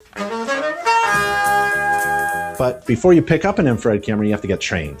But before you pick up an infrared camera, you have to get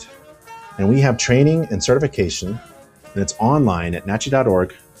trained. And we have training and certification, and it's online at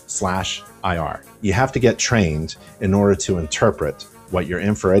nachi.org/IR. You have to get trained in order to interpret what your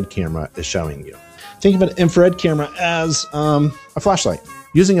infrared camera is showing you. Think of an infrared camera as a flashlight.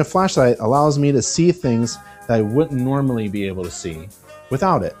 Using a flashlight allows me to see things that I wouldn't normally be able to see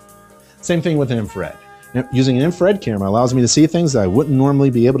without it. Same thing with an infrared. Using an infrared camera allows me to see things that I wouldn't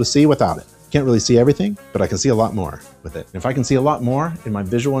normally be able to see without it. Can't really see everything, but I can see a lot more with it. And if I can see a lot more in my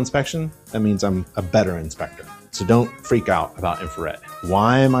visual inspection, that means I'm a better inspector. So don't freak out about infrared.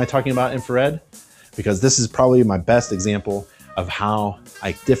 Why am I talking about infrared? Because this is probably my best example of how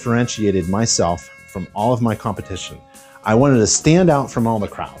I differentiated myself from all of my competition. I wanted to stand out from all the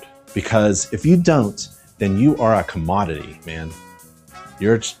crowd, because if you don't, then you are a commodity, man.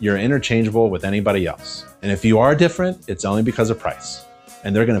 You're interchangeable with anybody else. And if you are different, it's only because of price.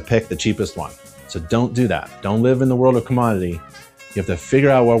 And they're gonna pick the cheapest one. So don't do that. Don't live in the world of commodity. You have to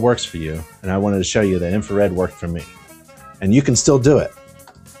figure out what works for you. And I wanted to show you that infrared worked for me. And you can still do it.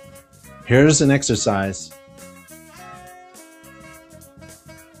 Here's an exercise